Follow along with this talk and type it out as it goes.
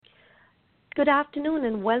Good afternoon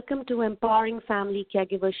and welcome to Empowering Family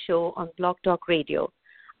Caregiver Show on Blog Talk Radio.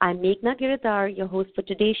 I'm Meghna Giridhar, your host for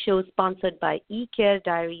today's show, sponsored by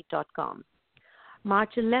eCareDiary.com.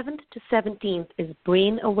 March 11th to 17th is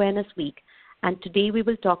Brain Awareness Week, and today we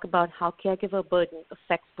will talk about how caregiver burden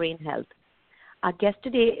affects brain health. Our guest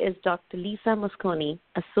today is Dr. Lisa Mosconi,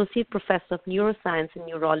 Associate Professor of Neuroscience and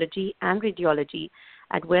Neurology and Radiology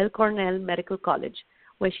at Weill Cornell Medical College,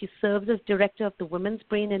 where she serves as Director of the Women's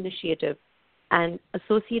Brain Initiative and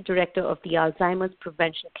Associate Director of the Alzheimer's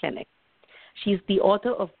Prevention Clinic. She's the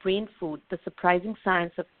author of Brain Food, The Surprising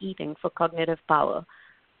Science of Eating for Cognitive Power.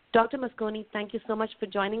 Dr. Mosconi, thank you so much for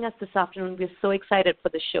joining us this afternoon. We're so excited for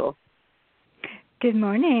the show. Good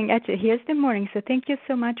morning. Actually, here's the morning, so thank you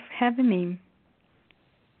so much for having me.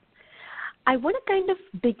 I want to kind of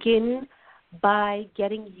begin by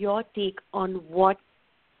getting your take on what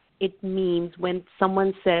it means when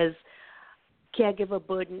someone says caregiver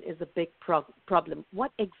burden is a big problem.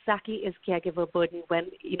 What exactly is caregiver burden when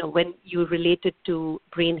you relate it to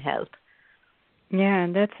brain health? Yeah,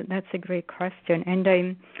 that's a great question,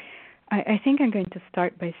 and I think I'm going to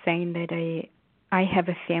start by saying that I have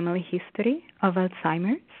a family history of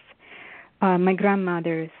Alzheimer's. My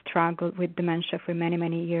grandmother struggled with dementia for many,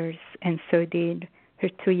 many years, and so did her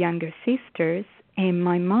two younger sisters. And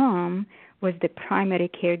my mom was the primary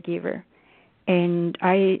caregiver. And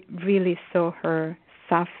I really saw her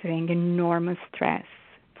suffering enormous stress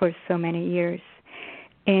for so many years.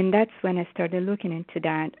 And that's when I started looking into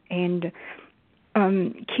that. And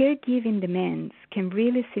caregiving demands can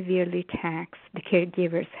really severely tax the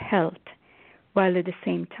caregiver's health, while at the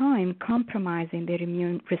same time compromising their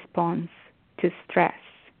immune response to stress.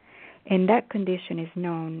 And that condition is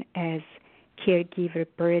known as caregiver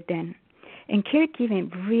burden. And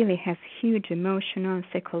caregiving really has huge emotional,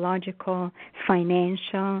 psychological,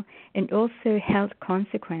 financial, and also health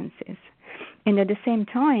consequences. And at the same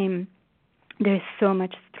time, there's so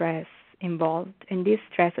much stress involved, and this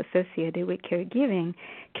stress associated with caregiving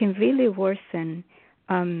can really worsen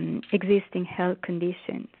existing health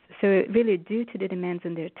conditions. So really, due to the demands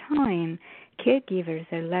on their time,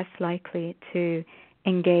 caregivers are less likely to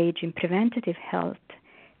engage in preventative health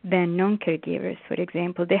than non-caregivers. For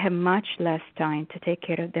example, they have much less time to take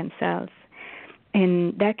care of themselves,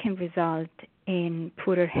 and that can result in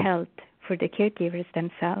poorer health for the caregivers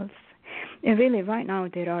themselves. And really, right now,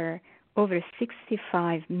 there are over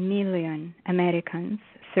 65 million Americans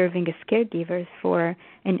serving as caregivers for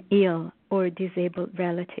an ill or disabled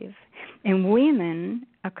relative. And women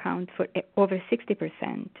account for over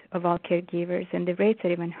 60% of all caregivers, and the rates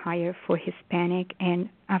are even higher for Hispanic and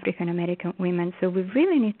African American women. So we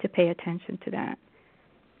really need to pay attention to that.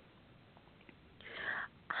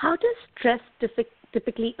 How does stress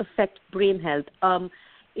typically affect brain health?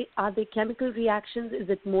 Are there chemical reactions? Is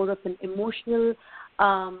it more of an emotional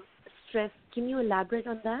stress? Can you elaborate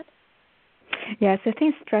on that? Yes, I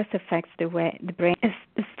think stress affects the brain.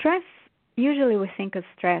 Stress, usually we think of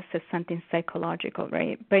stress as something psychological,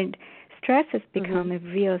 right? But stress has become a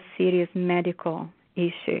real serious medical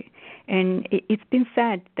issue. And it's been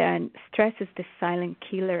said that stress is the silent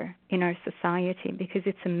killer in our society because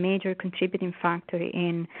it's a major contributing factor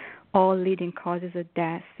in all leading causes of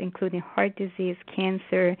death, including heart disease,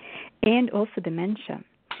 cancer, and also dementia.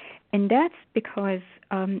 And that's because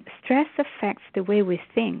stress affects the way we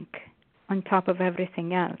think on top of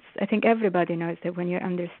everything else. I think everybody knows that when you're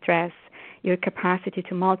under stress, your capacity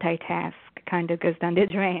to multitask kind of goes down the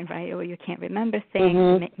drain, right? Or you can't remember things,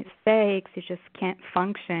 you make mistakes, you just can't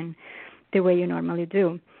function the way you normally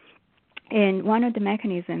do. And one of the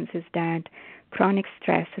mechanisms is that chronic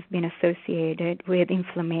stress has been associated with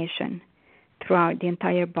inflammation throughout the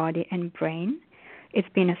entire body and brain. It's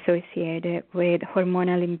been associated with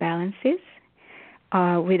hormonal imbalances,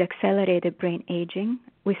 with accelerated brain aging.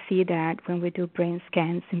 We see that when we do brain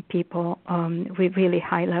scans in people with really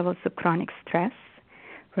high levels of chronic stress,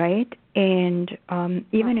 right? And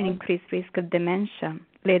even an increased risk of dementia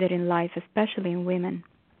later in life, especially in women.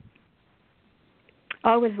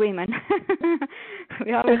 Always women.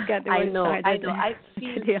 We always get the worst I know. I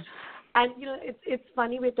feel... And, it's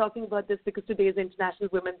funny we're talking about this because today is International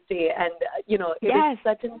Women's Day, and, it's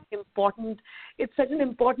such an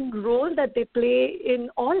important role that they play in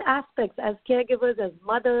all aspects as caregivers, as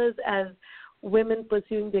mothers, as women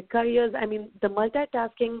pursuing their careers. I mean, the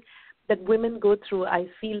multitasking that women go through, I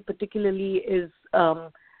feel particularly is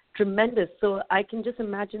tremendous. So I can just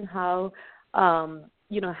imagine how,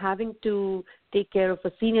 having to take care of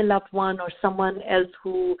a senior loved one or someone else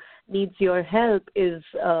who needs your help is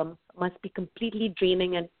must be completely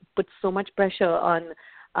draining and puts so much pressure on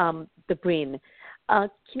the brain. Can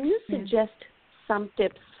you suggest some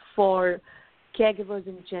tips for caregivers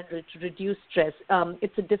in general to reduce stress?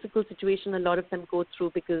 It's a difficult situation a lot of them go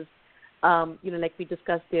through because, like we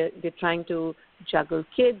discussed, they're trying to juggle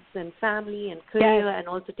kids and family and career and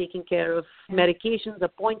also taking care of medications,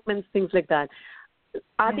 appointments, things like that.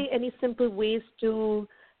 Are there any simple ways to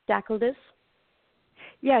tackle this?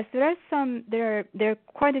 Yes, there are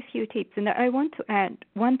quite a few tips, and I want to add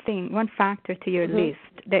one factor to your list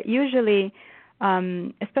that usually,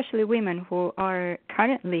 especially women who are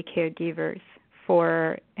currently caregivers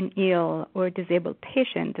for an ill or disabled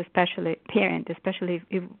especially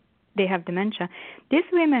if they have dementia, these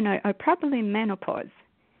women are probably in menopause.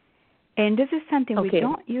 And this is something we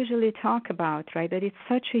don't usually talk about, right? That it's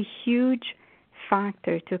such a huge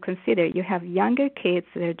factor to consider. You have younger kids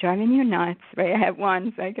that are driving you nuts, right? I have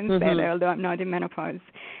one, so I can say that, although I'm not in menopause.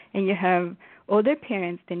 And you have older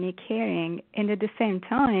parents that need caring, and at the same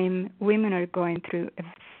time, women are going through a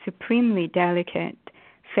supremely delicate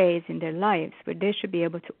phase in their lives where they should be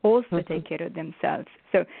able to also take care of themselves.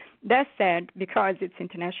 So that said, because it's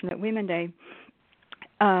International Women's Day,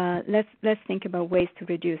 let's think about ways to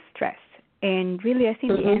reduce stress. And really, I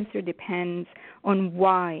think the answer depends on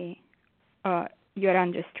why you're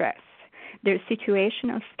under stress. There's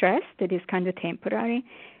situational stress that is kind of temporary,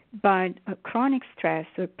 but chronic stress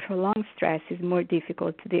or prolonged stress is more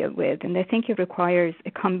difficult to deal with. And I think it requires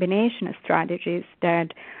a combination of strategies that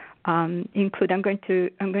include. I'm going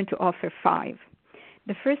to offer 5.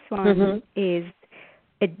 The first one is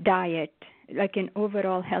a diet, like an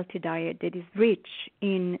overall healthy diet that is rich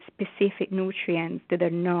in specific nutrients that are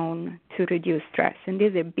known to reduce stress. And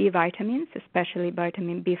these are B vitamins, especially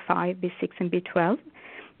vitamin B5, B6, and B12.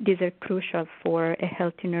 These are crucial for a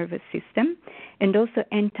healthy nervous system. And also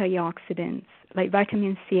antioxidants, like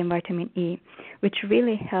vitamin C and vitamin E, which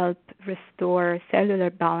really help restore cellular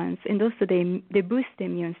balance. And also they boost the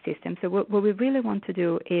immune system. So what we really want to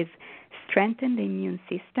do is strengthen the immune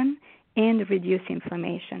system and reduce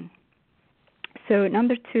inflammation. So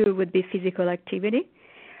number 2 would be physical activity.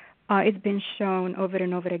 It's been shown over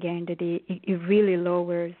and over again that it really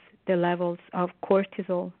lowers the levels of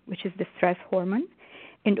cortisol, which is the stress hormone,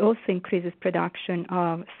 and also increases production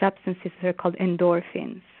of substances that are called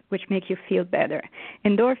endorphins, which make you feel better.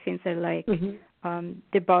 Endorphins are like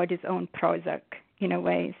the body's own Prozac in a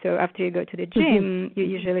way. So after you go to the gym, you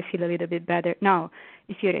usually feel a little bit better. Now,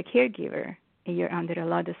 if you're a caregiver and you're under a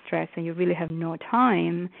lot of stress and you really have no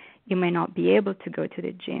time, you may not be able to go to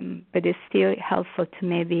the gym, but it's still helpful to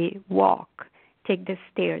maybe walk, take the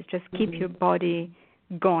stairs, just keep your body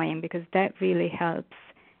going, because that really helps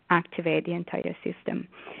activate the entire system.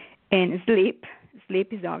 And sleep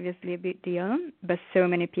is obviously a big deal, but so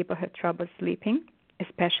many people have trouble sleeping,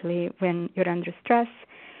 especially when you're under stress.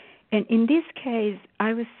 And in this case,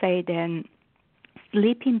 I would say then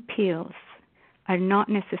sleeping pills are not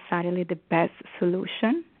necessarily the best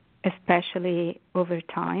solution, especially over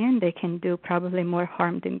time. They can do probably more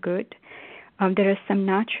harm than good. There are some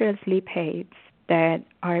natural sleep aids that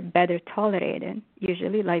are better tolerated,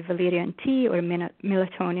 usually like valerian tea or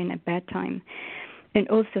melatonin at bedtime. And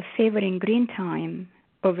also favoring green time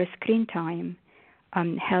over screen time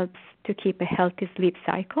helps to keep a healthy sleep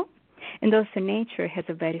cycle. And also nature has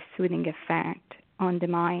a very soothing effect on the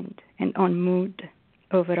mind and on mood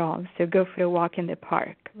overall. So go for a walk in the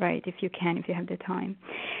park, right, if you can, if you have the time.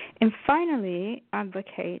 And finally,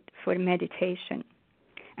 advocate for meditation.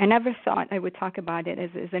 I never thought I would talk about it as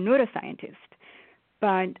a neuroscientist,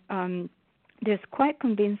 but there's quite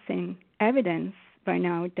convincing evidence by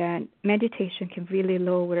now that meditation can really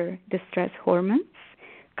lower the stress hormones,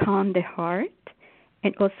 calm the heart,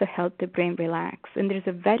 and also help the brain relax. And there's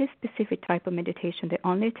a very specific type of meditation that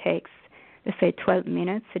only takes, let's say, 12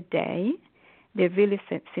 minutes a day that really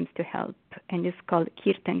seems to help, and it's called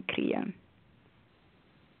Kirtan Kriya.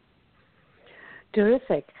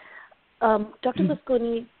 Terrific. Dr.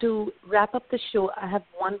 Mosconi, to wrap up the show, I have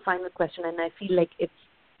one final question, and I feel like it's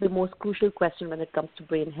the most crucial question when it comes to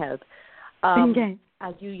brain health.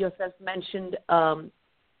 As you yourself mentioned,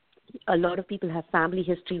 a lot of people have family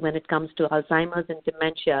history when it comes to Alzheimer's and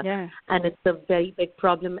dementia, and it's a very big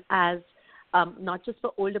problem as not just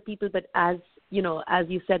for older people, but as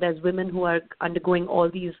you said, as women who are undergoing all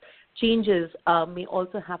these changes may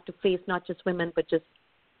also have to face not just women, but just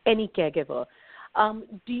any caregiver.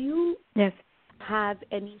 Do you have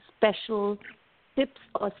any special tips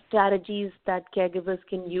or strategies that caregivers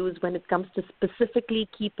can use when it comes to specifically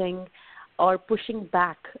keeping or pushing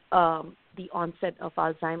back the onset of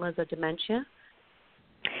Alzheimer's or dementia?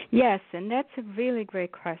 Yes, and that's a really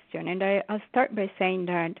great question. And I'll start by saying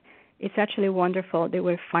that it's actually wonderful that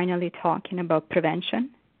we're finally talking about prevention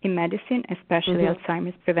in medicine, especially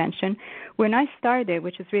Alzheimer's prevention. When I started,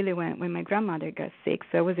 which is really when my grandmother got sick,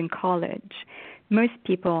 so I was in college, most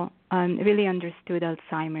people really understood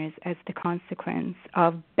Alzheimer's as the consequence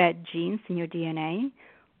of bad genes in your DNA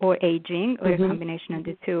or aging or a combination of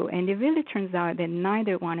the two. And it really turns out that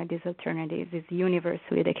neither one of these alternatives is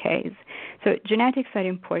universally the case. So genetics are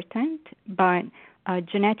important, but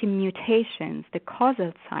genetic mutations that cause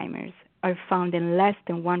Alzheimer's are found in less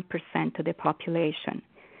than 1% of the population.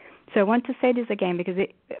 So I want to say this again because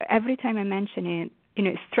every time I mention it,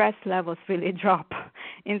 stress levels really drop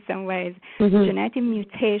in some ways. Genetic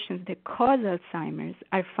mutations that cause Alzheimer's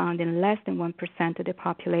are found in less than 1% of the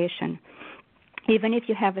population. Even if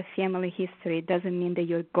you have a family history, it doesn't mean that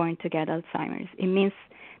you're going to get Alzheimer's. It means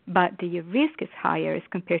but that your risk is higher as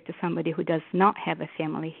compared to somebody who does not have a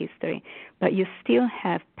family history. But you still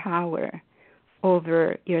have power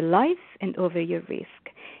over your life and over your risk.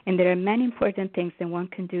 And there are many important things that one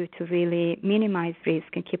can do to really minimize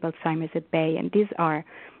risk and keep Alzheimer's at bay. And these are,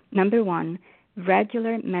 number one,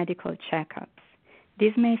 regular medical checkups.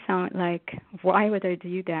 This may sound like, why would I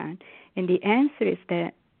do that? And the answer is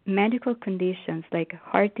that medical conditions like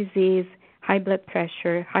heart disease, high blood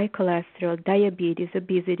pressure, high cholesterol, diabetes,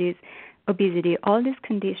 obesity, all these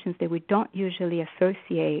conditions that we don't usually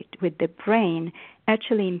associate with the brain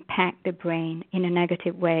actually impact the brain in a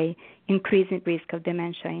negative way, increasing risk of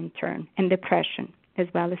dementia in turn, and depression as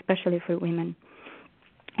well, especially for women.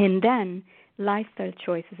 And then lifestyle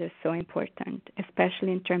choices are so important,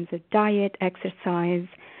 especially in terms of diet, exercise,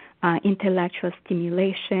 intellectual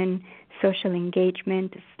stimulation, social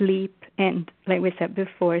engagement, sleep, and, like we said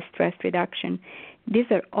before, stress reduction. These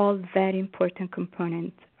are all very important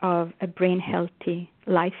components of a brain-healthy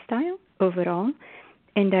lifestyle overall.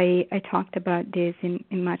 And I talked about this in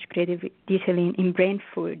much greater detail in Brain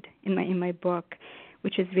Food in my book,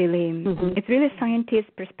 which is really it's really a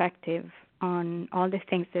scientist perspective on all the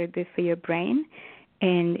things that are good for your brain,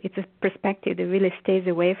 and it's a perspective that really stays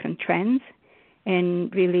away from trends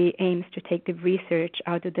and really aims to take the research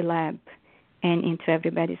out of the lab and into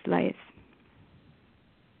everybody's lives.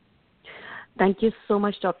 Thank you so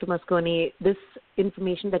much, Dr. Mosconi. This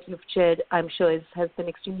information that you've shared, I'm sure, has been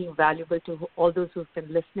extremely valuable to all those who've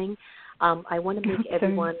been listening. I want to make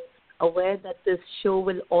everyone aware that this show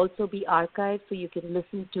will also be archived, so you can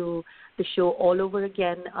listen to the show all over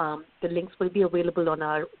again. The links will be available on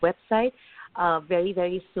our website very,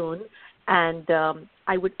 very soon. And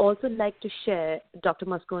I would also like to share Dr.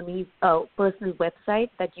 Mosconi's personal website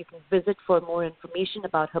that you can visit for more information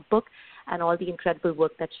about her book and all the incredible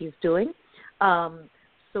work that she's doing.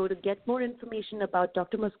 So to get more information about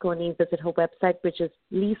Dr. Mosconi, visit her website, which is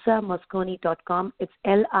lisamosconi.com. It's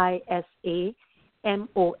LISAMOSCONI.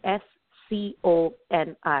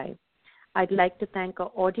 I'd like to thank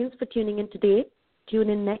our audience for tuning in today.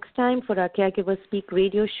 Tune in next time for our Caregiver Speak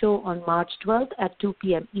radio show on March 12th at 2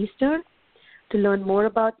 p.m. Eastern. To learn more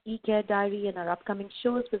about eCareDiary and our upcoming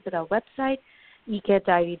shows, visit our website,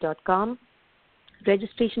 eCareDiary.com.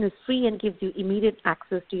 Registration is free and gives you immediate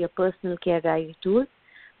access to your personal care diary tool.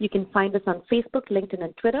 You can find us on Facebook, LinkedIn,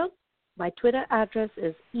 and Twitter. My Twitter address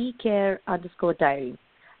is ecare_diary.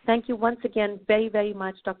 Thank you once again very, very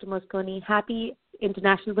much, Dr. Mosconi. Happy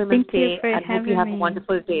International Women's Day, and hope you have a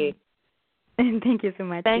wonderful day. Thank you so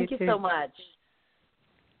much. Thank you so much.